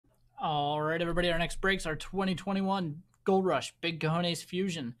All right, everybody, our next break's our 2021 Gold Rush Big Cojones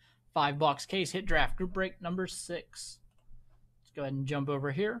Fusion 5-box case hit draft group break number 6. Let's go ahead and jump over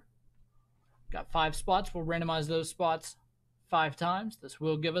here. Got 5 spots. We'll randomize those spots 5 times. This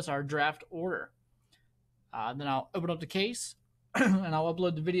will give us our draft order. Then I'll open up the case and I'll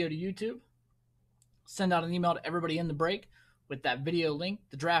upload the video to YouTube. Send out an email to everybody in the break with that video link,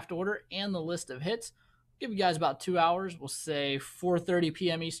 the draft order, and the list of hits. Give you guys about 2 hours. We'll say 4:30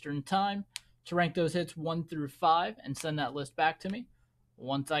 p.m. Eastern time to rank those hits 1 through 5 and send that list back to me.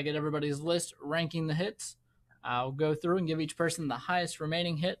 Once I get everybody's list ranking the hits, I'll go through and give each person the highest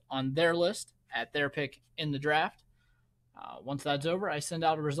remaining hit on their list at their pick in the draft. Once that's over, I send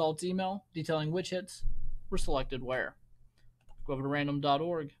out a results email detailing which hits were selected where. Go over to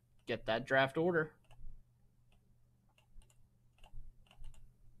random.org, get that draft order.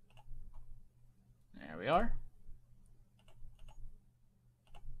 There we are.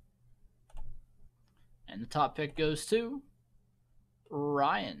 And the top pick goes to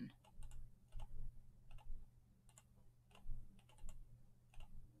Ryan.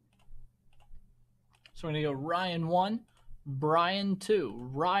 So we're going to go Ryan 1, Brian 2,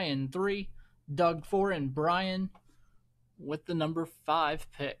 Ryan 3, Doug 4, and Brian with the number 5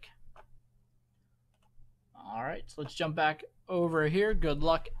 pick. All right, so let's jump back over here. Good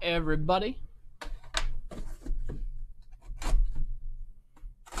luck, everybody.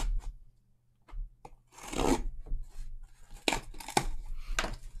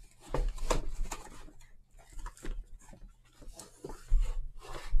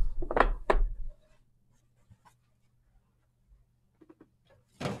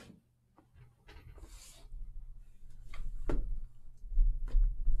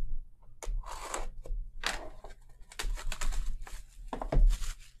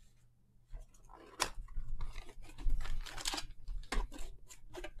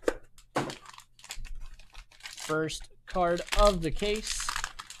 First card of the case.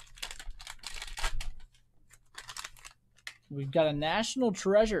 We've got a National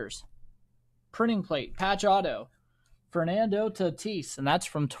Treasures printing plate patch auto, Fernando Tatis, and that's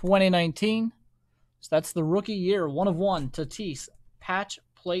from 2019. So that's the rookie year 1/1 Tatis patch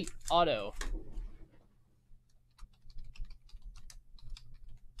plate auto.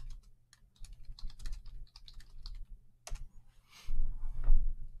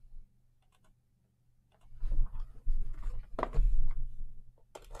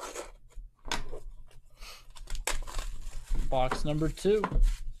 Box number 2.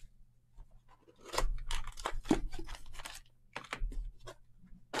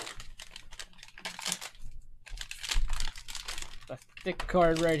 A thick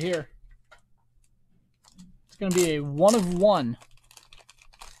card right here. It's going to be a 1/1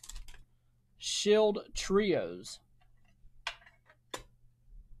 Shield Trios.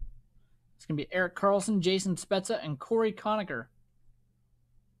 It's going to be Eric Carlson, Jason Spezza, and Corey Conacher.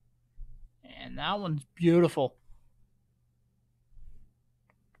 And that one's beautiful.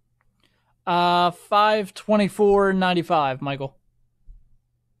 524.95, Michael.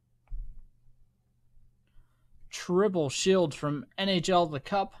 Triple shield from NHL The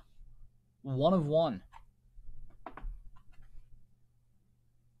Cup. 1/1.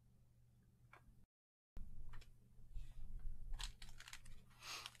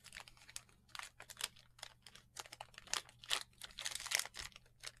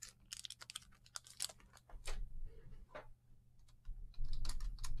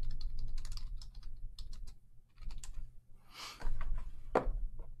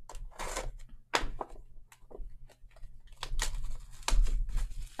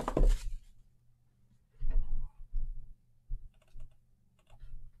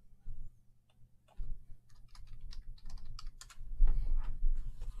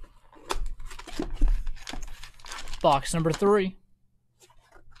 Box number 3.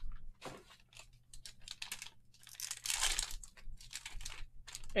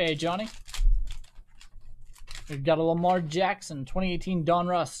 Hey, Johnny. We've got a Lamar Jackson 2018 Don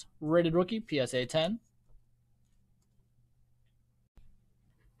Russ rated rookie, PSA 10.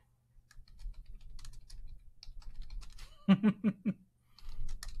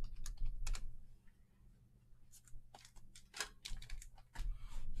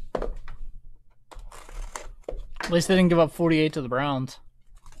 At least they didn't give up 48 to the Browns.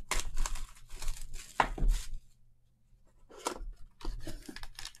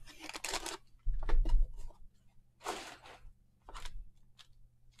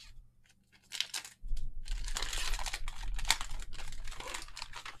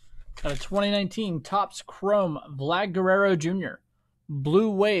 Got a 2019 Topps Chrome Vlad Guerrero Jr. Blue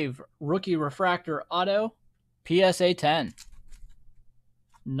Wave Rookie Refractor Auto, PSA 10.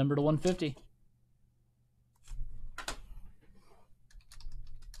 number to 150.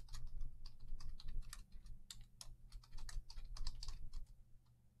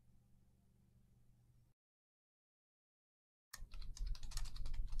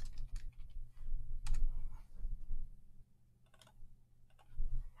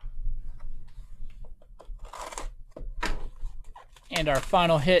 And our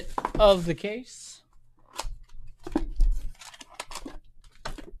final hit of the case.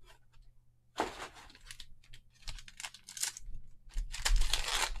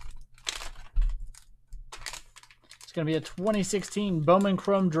 It's going to be a 2016 Bowman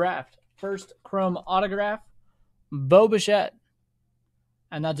Chrome Draft. First Chrome autograph, Bo Bichette.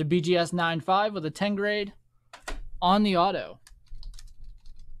 And that's a BGS 9.5 with a 10 grade on the auto.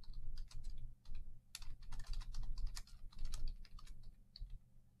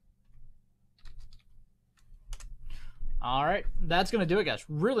 All right, that's going to do it, guys.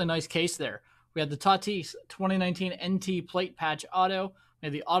 Really nice case there. We had the Tatis 2019 NT plate patch auto. We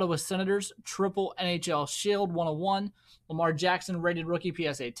had the Ottawa Senators triple NHL Shield 101. Lamar Jackson rated rookie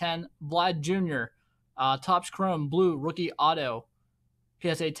PSA 10. Vlad Jr. Topps Chrome blue rookie auto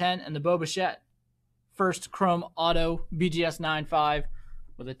PSA 10. And the Bo Bichette first Chrome auto BGS 9.5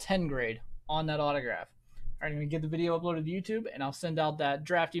 with a 10 grade on that autograph. All right, I'm going to get the video uploaded to YouTube, and I'll send out that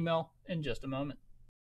draft email in just a moment.